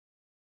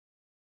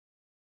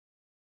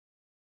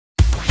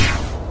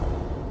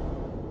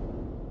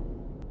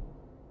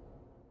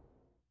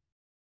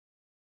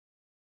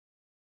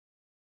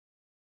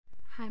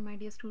Hi my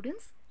dear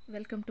students,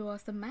 welcome to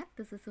Awesome Math.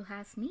 This is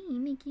Suhasini.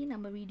 இன்னைக்கு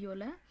நம்ம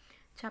வீடியோல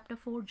chapter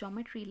 4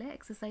 geometryல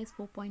exercise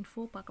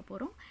 4.4 பார்க்க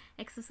போறோம்.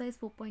 exercise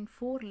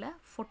 4.4ல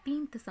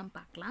 14th sum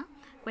பார்க்கலாம்.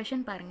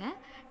 question பாருங்க.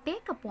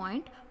 Take a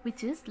point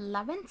which is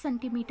 11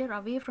 cm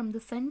away from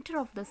the center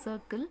of the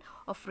circle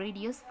of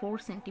radius 4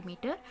 cm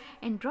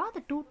and draw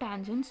the two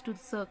tangents to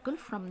the circle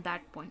from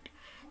that point.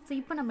 So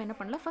இப்போ நம்ம என்ன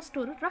பண்ணலாம், first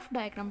ஒரு rough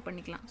diagram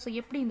பண்ணிக்கலாம். So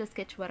எப்படி இந்த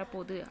sketch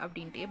வரப்போகுது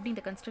அப்படின்ட்டு, எப்படி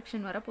இந்த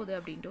கன்ஸ்ட்ரக்ஷன் வரப்போகுது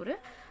அப்படின்ட்டு ஒரு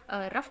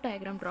ரஃப்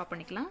டயக்ராம் ட்ரா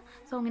பண்ணிக்கலாம்.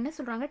 ஸோ அவங்க என்ன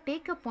சொல்கிறாங்க,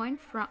 take a point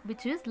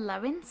which is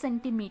 11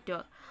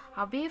 centimetre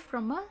away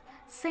from a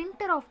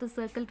centre of the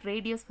circle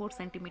radius 4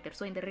 centimetre.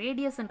 So இந்த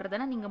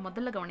ரேடியஸ்ன்றதெல்லாம் நீங்கள்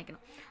முதல்ல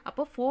கவனிக்கணும்.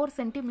 அப்போ 4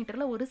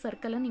 சென்டிமீட்டரில் ஒரு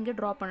சர்க்கிளை நீங்கள்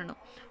ட்ரா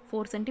பண்ணணும்.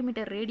 4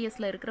 சென்டிமீட்டர்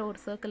ரேடியஸில் இருக்கிற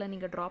ஒரு சர்க்கிளை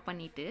நீங்கள் ட்ரா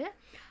பண்ணிவிட்டு,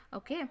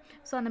 ஓகே.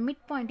 ஸோ அந்த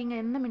மிட் பாயிண்ட், இங்கே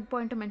என்ன மிட்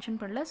பாயிண்ட்டை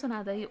மென்ஷன் பண்ணல, ஸோ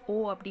நான் அதை ஓ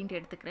அப்படின்ட்டு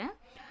எடுத்துக்கிறேன்.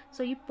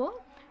 ஸோ இப்போது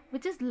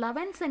விச் இஸ்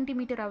 11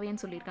 சென்டிமீட்டர்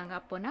அவேன்னு சொல்லியிருக்காங்க.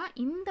 அப்போனா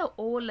இந்த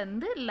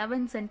ஓலேருந்து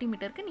 11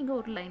 சென்டிமீட்டருக்கு நீங்கள்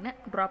ஒரு லைனை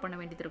ட்ரா பண்ண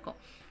வேண்டியது இருக்கும்.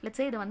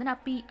 லெட்ஸே இதை வந்து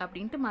நான் பி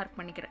அப்படின்ட்டு மார்க்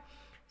பண்ணிக்கிறேன்.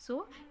 ஸோ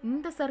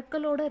இந்த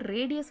சர்க்கிளோட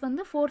ரேடியஸ்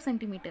வந்து 4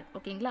 சென்டிமீட்டர்,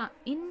 ஓகேங்களா.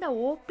 இந்த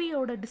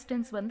ஓபியோட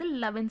டிஸ்டன்ஸ் வந்து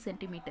 11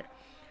 சென்டிமீட்டர்.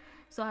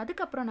 ஸோ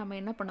அதுக்கப்புறம் நம்ம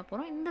என்ன பண்ண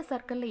போகிறோம், இந்த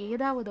சர்க்கிளில்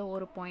ஏதாவது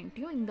ஒரு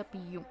பாயிண்ட்டையும் இந்த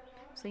பியும்,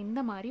 ஸோ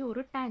இந்த மாதிரி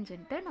ஒரு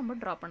டேஞ்சண்ட்டை நம்ம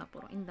ட்ரா பண்ண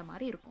போகிறோம். இந்த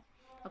மாதிரி இருக்கும்,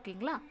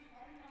 ஓகேங்களா.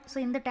 ஸோ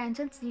இந்த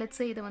டேஞ்சன்ஸ்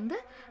லெட்ஸே இதை வந்து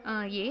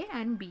ஏ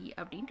அண்ட் பி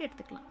அப்படின்ட்டு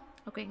எடுத்துக்கலாம்,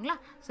 ஓகேங்களா.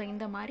 ஸோ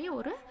இந்த மாதிரி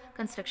ஒரு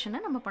கன்ஸ்ட்ரக்ஷனை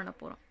நம்ம பண்ண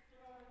போகிறோம்,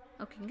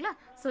 ஓகேங்களா.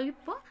 ஸோ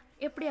இப்போ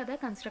எப்படி அதை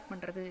கன்ஸ்ட்ரக்ட்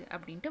பண்ணுறது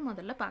அப்படின்ட்டு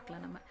முதல்ல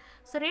பார்க்கலாம் நம்ம.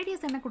 ஸோ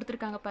ரேடியஸ் என்ன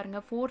கொடுத்துருக்காங்க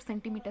பாருங்கள், 4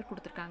 சென்டிமீட்டர்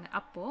கொடுத்துருக்காங்க.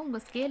 அப்போது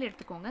உங்கள் ஸ்கேல்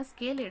எடுத்துக்கோங்க.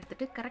 ஸ்கேல்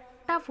எடுத்துகிட்டு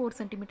கரெக்டாக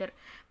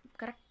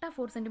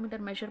 4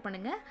 சென்டிமீட்டர் மெஷர்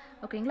பண்ணுங்கள்,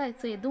 ஓகேங்களா.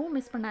 ஸோ எதுவும்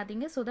மிஸ்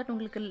பண்ணாதீங்க, ஸோ தட்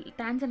உங்களுக்கு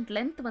டேஞ்சன்ட்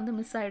லென்த் வந்து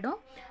மிஸ் ஆகிடும்.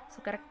 ஸோ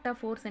கரெக்டாக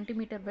 4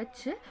 சென்டிமீட்டர்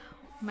வச்சு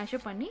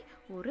மெஷர் பண்ணி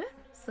ஒரு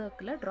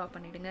சர்க்கிளை ட்ரா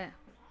பண்ணிவிடுங்க.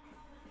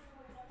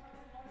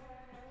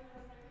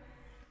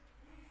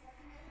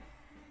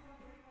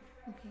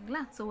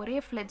 ஓகேங்களா. ஸோ ஒரே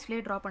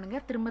ஃப்ளெட்ஜ்லேயே ட்ரா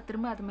பண்ணுங்கள்,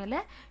 திரும்ப அது மேலே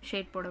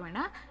ஷேட் போட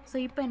வேணாம். ஸோ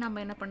இப்போ நம்ம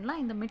என்ன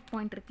பண்ணலாம், இந்த மிட்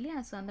பாயிண்ட் இருக்கு இல்லையா,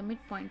 ஸோ அந்த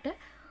மிட் பாயிண்ட்டு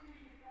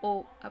ஓ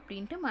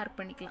அப்படின்ட்டு மார்க்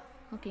பண்ணிக்கலாம்,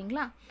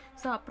 ஓகேங்களா.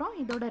 ஸோ அப்புறம்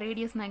இதோட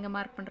ரேடியஸ் நான் இங்கே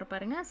மார்க் பண்ணுற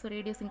பாருங்கள். ஸோ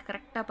ரேடியஸ் இங்கே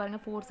கரெக்டாக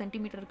பாருங்கள், 4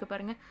 சென்டிமீட்டர் இருக்குது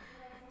பாருங்கள்.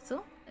 ஸோ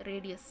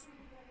ரேடியஸ்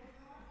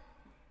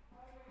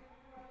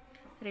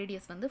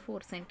வந்து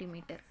 4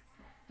 சென்டிமீட்டர்,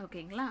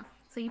 ஓகேங்களா.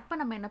 ஸோ இப்போ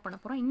நம்ம என்ன பண்ண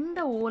போகிறோம், இந்த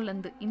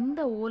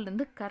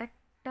ஓலேருந்து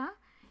கரெக்டாக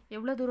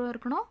எவ்வளோ தூரம்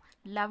இருக்கணும்,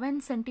 11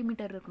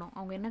 சென்டிமீட்டர் இருக்கணும்.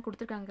 அவங்க என்ன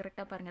கொடுத்துருக்காங்க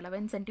கரெக்டாக பாருங்கள்,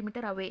 11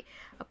 சென்டிமீட்டர் அவே.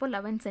 அப்போ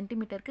 11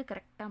 சென்டிமீட்டருக்கு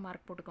கரெக்டாக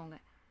மார்க் போட்டுக்கோங்க.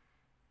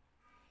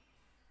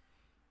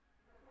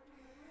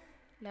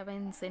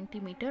 11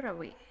 சென்டிமீட்டர்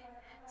அவே,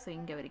 ஸோ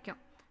இங்கே வரைக்கும்,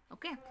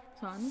 ஓகே.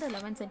 ஸோ அந்த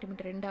 11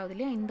 சென்டிமீட்டர்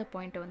ரெண்டாவதுலேயே இந்த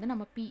பாயிண்ட்டை வந்து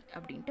நம்ம பி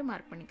அப்படின்ட்டு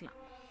மார்க் பண்ணிக்கலாம்,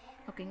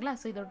 ஓகேங்களா.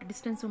 ஸோ இதோட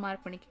டிஸ்டன்ஸும்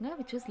மார்க் பண்ணிக்கோங்க,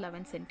 விச் இஸ்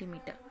 11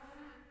 சென்டிமீட்டர்.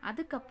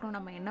 அதுக்கப்புறம்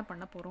நம்ம என்ன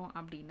பண்ண போகிறோம்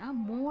அப்படின்னா,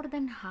 மோர்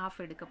தென் ஹாஃப்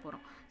எடுக்க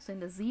போகிறோம். ஸோ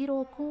இந்த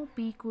ஜீரோக்கும்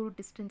பீக்கும்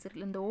டிஸ்டன்ஸ்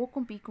இருக்குது, இந்த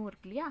ஓக்கும் பீக்கும்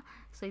இருக்கு இல்லையா.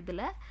 ஸோ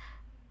இதில்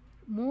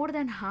மோர்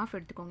தென் ஹாஃப்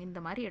எடுத்துக்கோங்க,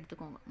 இந்த மாதிரி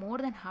எடுத்துக்கோங்க.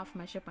 மோர் தென் ஹாஃப்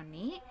மெஷர்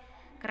பண்ணி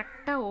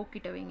கரெக்டாக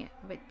ஓக்கிட்ட வைங்க,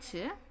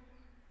 வச்சு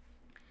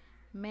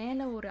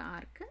மேலே ஒரு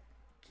ஆர்க்கு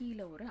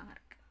கீழே ஒரு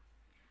ஆர்க்கு,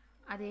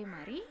 அதே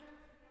மாதிரி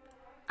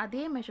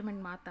அதே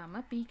மெஷர்மெண்ட்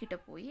மாற்றாமல் பீக்கிட்ட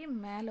போய்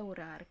மேலே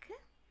ஒரு ஆர்க்கு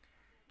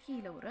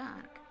கீழே ஒரு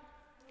ஆர்க்கு.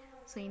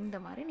 ஸோ இந்த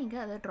மாதிரி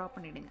நீங்கள் அதை ட்ரா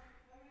பண்ணிவிடுங்க,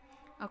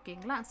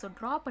 ஓகேங்களா. ஸோ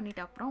ட்ரா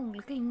பண்ணிவிட்டு அப்புறம்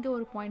உங்களுக்கு இங்கே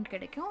ஒரு பாயிண்ட்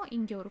கிடைக்கும்,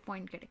 இங்கே ஒரு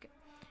பாயிண்ட் கிடைக்கும்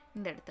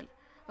இந்த இடத்துல,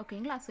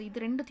 ஓகேங்களா. ஸோ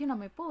இது ரெண்டுத்தையும்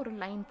நம்ம இப்போ ஒரு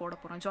லைன் போட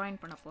போகிறோம்,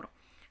 ஜாயின் பண்ண போகிறோம்.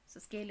 ஸோ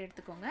ஸ்கேல்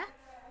எடுத்துக்கோங்க,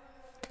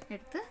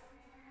 எடுத்து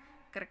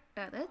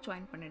கரெக்டாக அதை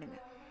ஜாயின் பண்ணிவிடுங்க.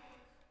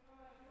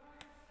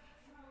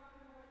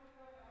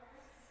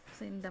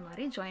 ஸோ இந்த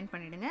மாதிரி ஜாயின்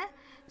பண்ணிவிடுங்க.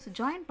 ஸோ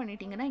ஜாயின்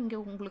பண்ணிட்டீங்கன்னா இங்கே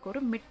உங்களுக்கு ஒரு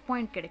மிட்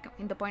பாயிண்ட் கிடைக்கும்.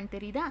 இந்த பாயிண்ட்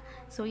தெரியுதா.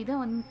 ஸோ இதை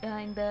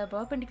இந்த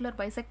பர்பெண்டிகுலர்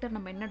பைசெக்டர்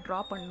நம்ம என்ன ட்ரா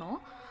பண்ணோம்,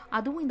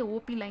 அதுவும் இந்த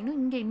ஓபி லைனும்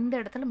இங்கே இந்த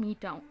இடத்துல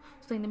மீட் ஆகும்.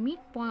 ஸோ இந்த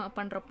மீட்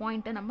பண்ணுற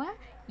பாயிண்ட்டை நம்ம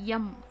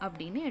எம்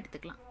அப்படின்னு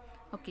எடுத்துக்கலாம்,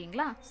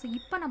 ஓகேங்களா. ஸோ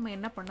இப்போ நம்ம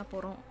என்ன பண்ண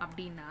போகிறோம்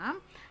அப்படின்னா,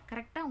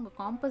 கரெக்டாக உங்கள்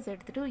காம்பஸ்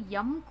எடுத்துகிட்டு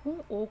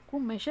எம்க்கும்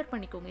ஓக்கும் மெஷர்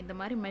பண்ணிக்கோங்க. இந்த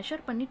மாதிரி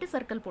மெஷர் பண்ணிவிட்டு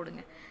சர்க்கிள்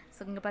போடுங்க.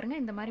 ஸோ இங்கே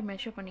பாருங்கள், இந்த மாதிரி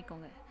மெஷர்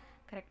பண்ணிக்கோங்க.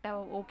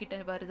 கரெக்டாக ஓக்கிட்ட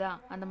வருதா,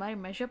 அந்த மாதிரி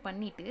மெஷர்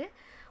பண்ணிவிட்டு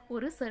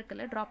ஒரு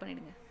சர்க்கிளை ட்ரா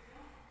பண்ணிவிடுங்க,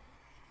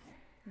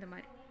 இந்த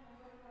மாதிரி.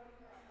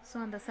 ஸோ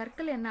அந்த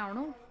சர்க்கிள் என்ன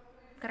ஆகணும்,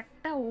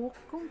 கரெக்டாக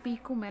ஓக்கும்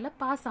பீக்கும் மேலே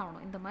பாஸ்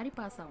ஆகணும், இந்த மாதிரி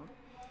பாஸ் ஆகணும்,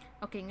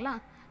 ஓகேங்களா.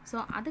 ஸோ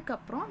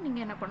அதுக்கப்புறம்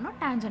நீங்கள் என்ன பண்ணணும்,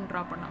 டேஞ்சன்ட்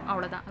ட்ரா பண்ணணும்,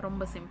 அவ்வளோதான்,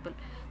 ரொம்ப சிம்பிள்.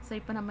 ஸோ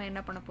இப்போ நம்ம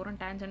என்ன பண்ண போகிறோம்,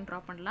 டேஞ்சன்ட்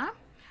ட்ரா பண்ணலாம்.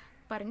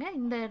 பாருங்கள்,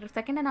 இந்த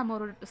செகண்டை நம்ம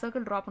ஒரு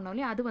சர்க்கிள் ட்ரா பண்ணோம்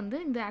இல்லையா, அது வந்து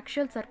இந்த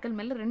ஆக்சுவல் சர்க்கிள்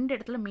மேலே 2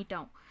 இடத்துல மீட்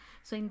ஆகும்.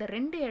 ஸோ இந்த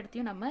 2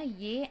 இடத்தையும் நம்ம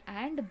ஏ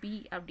அண்ட் பி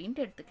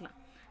அப்படின்ட்டு எடுத்துக்கலாம்,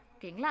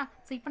 ஓகேங்களா.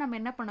 ஸோ இப்போ நம்ம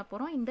என்ன பண்ண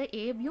போகிறோம், இந்த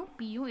ஏவியும்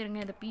பியும் இருங்க,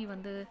 இந்த பி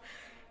வந்து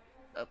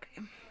ஓகே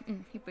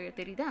இப்போ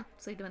தெரியுதா.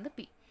 ஸோ இது வந்து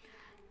பி.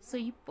 ஸோ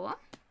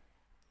இப்போது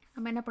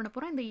நம்ம என்ன பண்ண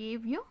போகிறோம், இந்த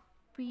ஏவியும்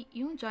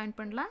பியும் ஜாயின்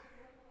பண்ணலாம்.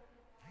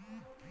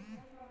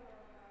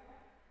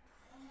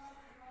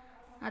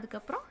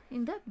 அதுக்கப்புறம்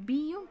இந்த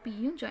பியும்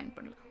பியும் ஜாயின்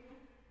பண்ணலாம்.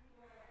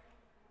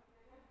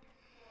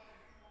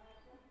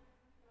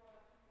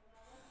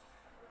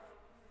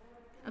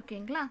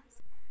 ஓகேங்களா.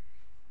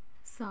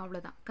 ஸோ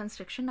அவ்வளோதான்,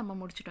 கன்ஸ்ட்ரக்ஷன் நம்ம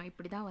முடிச்சிட்டோம்.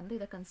 இப்படி தான் வந்து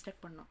இதை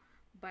கன்ஸ்ட்ரக்ட் பண்ணோம்.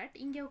 பட்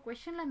இங்கே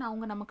கொஷனில் நான்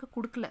அவங்க நமக்கு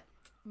கொடுக்கல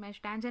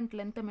டேஞ்சன்ட்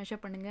லென்த்தை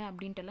மெஷர் பண்ணுங்கள்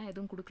அப்படின்ட்டுலாம்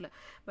எதுவும் கொடுக்கல.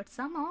 பட்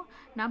somehow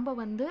நம்ம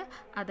வந்து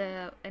அதை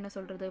என்ன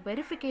சொல்கிறது,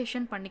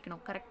 வெரிஃபிகேஷன்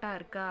பண்ணிக்கணும் கரெக்டாக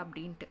இருக்கா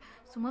அப்படின்ட்டு.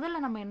 ஸோ முதல்ல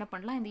நம்ம என்ன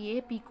பண்ணலாம், இந்த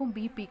ஏபிக்கும்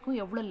பிபிக்கும்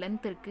எவ்வளோ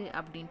லென்த் இருக்குது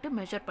அப்படின்ட்டு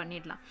மெஷர்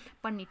பண்ணிடலாம்.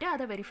 பண்ணிவிட்டு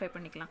அதை வெரிஃபை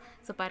பண்ணிக்கலாம்.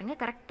 ஸோ பாருங்கள்,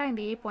 கரெக்டாக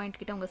இந்த ஏ பாயிண்ட்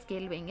கிட்ட உங்கள்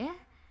ஸ்கேல் வைங்க,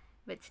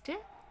 வச்சுட்டு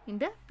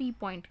இந்த பி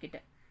பாயிண்ட் கிட்ட,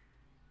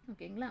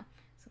 ஓகேங்களா.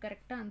 ஸோ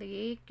கரெக்டாக அந்த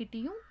ஏ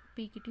கிட்டேயும்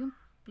பி கிட்டேயும்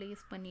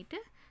ப்ளேஸ் பண்ணிவிட்டு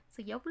ஸோ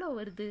எவ்வளோ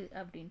வருது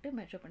அப்படின்ட்டு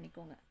மெஷர்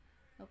பண்ணிக்கோங்க.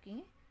 ஓகே,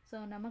 ஸோ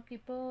நமக்கு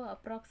இப்போது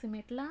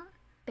அப்ராக்சிமேட்லாம்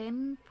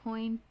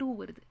 10.2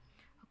 வருது.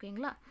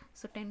 ஓகேங்களா.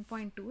 ஸோ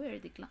 10.2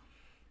 எழுதிக்கலாம்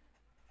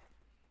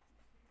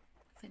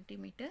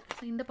சென்டிமீட்டர்.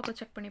 ஸோ இந்த பக்கம்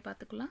செக் பண்ணி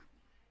பார்த்துக்கலாம்.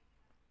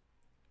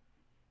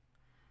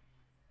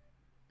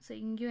 ஸோ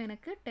இங்கேயும்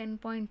எனக்கு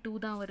 10.2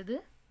 தான் வருது.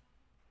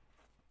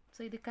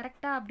 ஸோ இது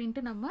கரெக்டாக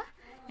அப்படின்ட்டு நம்ம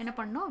என்ன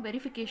பண்ணோம்,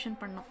 வெரிஃபிகேஷன்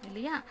பண்ணோம்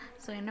இல்லையா.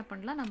 ஸோ என்ன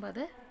பண்ணலாம், நம்ம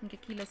அதை இங்கே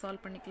கீழே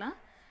சால்வ் பண்ணிக்கலாம்.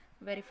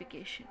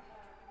 வெரிஃபிகேஷன்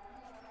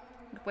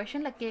இந்த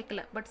கொஷனில்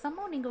கேட்கல, பட்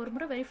somehow நீங்கள் ஒரு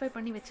முறை வெரிஃபை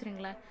பண்ணி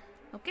வச்சுருங்களேன்.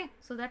 ஓகே,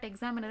 ஸோ தட்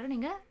எக்ஸாமினரை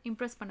நீங்கள்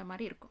இம்ப்ரெஸ் பண்ண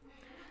மாதிரி இருக்கும்.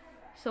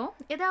 ஸோ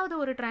ஏதாவது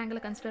ஒரு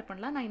ட்ரையாங்கிளை கன்சிடர்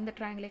பண்ணலாம். நான் இந்த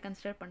ட்ரையாங்கிளை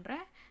கன்சிடர்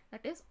பண்ணுறேன்,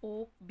 தட் இஸ்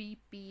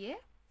OBPA.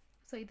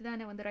 ஸோ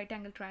இதுதானே வந்து right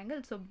angle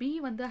triangle. So B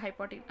வந்து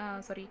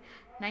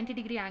 90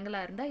 டிகிரி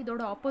ஆங்கிளாக இருந்தால்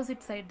இதோட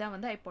ஆப்போசிட் சைடு தான்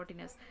வந்து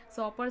ஹைப்போட்டினஸ். ஸோ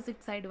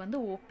ஆப்போசிட் சைடு வந்து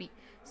OP.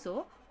 So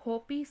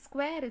OP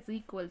square is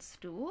equals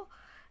to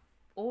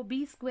OB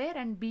square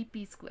and BP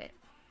square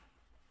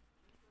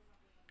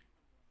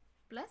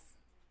plus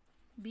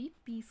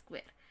BP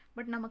square.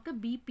 But நமக்கு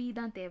BP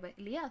தான் தேவை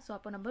இல்லையா. ஸோ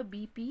அப்போ நம்ம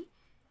BP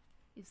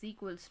is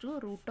equals to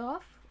root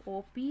of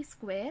OP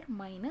square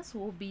minus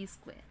OB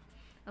square.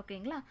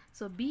 ஓகேங்களா.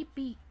 So BP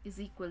is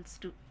equals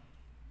to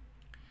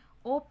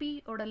OP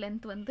ஓட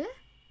length வந்து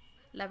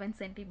 11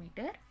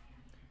 centimetre.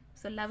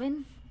 So 11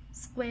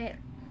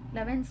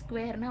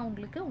 ஸ்கொயர்னால்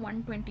உங்களுக்கு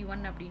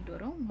 121 அப்படின்ட்டு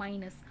வரும்.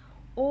 மைனஸ்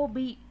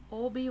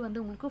OB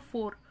வந்து உங்களுக்கு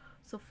 4.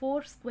 ஸோ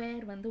 4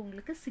 ஸ்கொயர் வந்து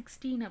உங்களுக்கு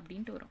 16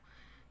 அப்படின்ட்டு வரும்.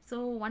 ஸோ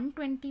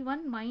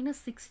 121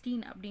 மைனஸ்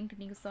 16 அப்படின்ட்டு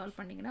நீங்கள் சால்வ்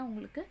பண்ணிங்கன்னா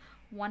உங்களுக்கு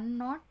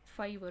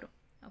 105 வரும்.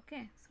 Okay,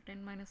 so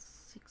 10 minus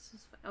 6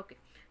 is 5. Okay,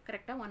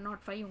 கரெக்டாக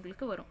 105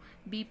 உங்களுக்கு வரும்.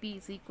 BP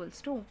is equals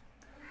to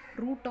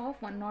root of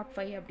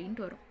 105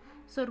 அப்படின்ட்டு வரும்.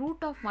 ஸோ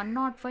ரூட் ஆஃப்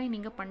 105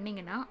 நீங்கள்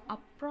பண்ணிங்கன்னா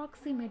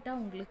அப்ராக்சிமேட்டாக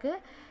உங்களுக்கு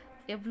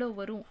எவ்வளோ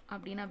வரும்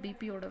அப்படின்னா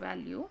பிபியோட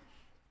வேல்யூ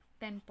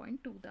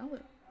 10.2 தான்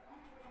வரும்.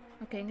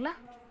 ஓகேங்களா.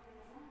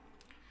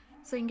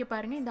 ஸோ இங்கே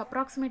பாருங்கள், இந்த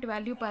அப்ராக்சிமேட்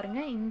வேல்யூ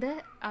பாருங்கள், இந்த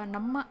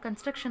நம்ம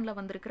கன்ஸ்ட்ரக்ஷனில்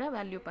வந்திருக்கிற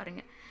வேல்யூ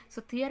பாருங்கள். ஸோ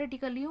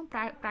தியரட்டிக்கலியும்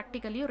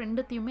ப்ராக்டிக்கலியும்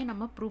ரெண்டுத்தையுமே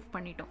நம்ம ப்ரூவ்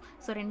பண்ணிட்டோம்.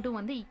 ஸோ ரெண்டும்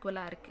வந்து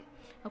ஈக்குவலாக இருக்குது.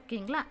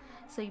 ஓகேங்களா.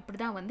 ஸோ இப்படி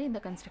தான் வந்து இந்த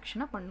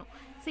கன்ஸ்ட்ரக்ஷனை பண்ணும்.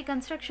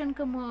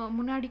 கன்ஸ்ட்ரக்ஷனுக்கு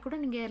முன்னாடி கூட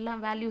நீங்கள் எல்லா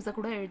வேல்யூஸை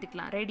கூட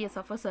எழுதிக்கலாம். Radius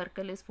of a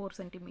circle is 4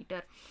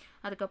 centimetre.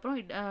 அதுக்கப்புறம்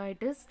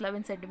it is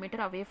 11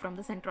 centimetre away from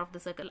the centre of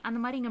the circle.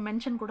 அந்த மாதிரி இங்கே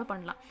மென்ஷன் கூட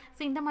பண்ணலாம்.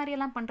 ஸோ இந்த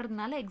மாதிரியெல்லாம்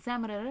பண்ணுறதுனால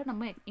எக்ஸாமினரை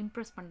நம்ம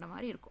இம்ப்ரெஸ் பண்ணுற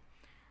மாதிரி இருக்கும்.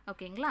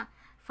 ஓகேங்களா.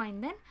 ஃபைன்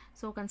தென்.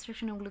 ஸோ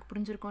கன்ஸ்ட்ரக்ஷன் உங்களுக்கு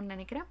புரிஞ்சிருக்கும்னு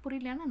நினைக்கிறேன்.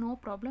 புரியலன்னா நோ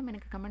ப்ராப்ளம்,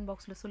 எனக்கு கமெண்ட்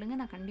பாக்ஸில் சொல்லுங்கள்,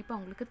 நான் கண்டிப்பாக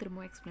உங்களுக்கு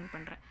திரும்ப எக்ஸ்பிளைன்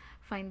பண்ணுறேன்.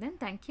 ஃபைன் தென்.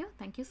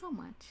 Thank you so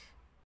much.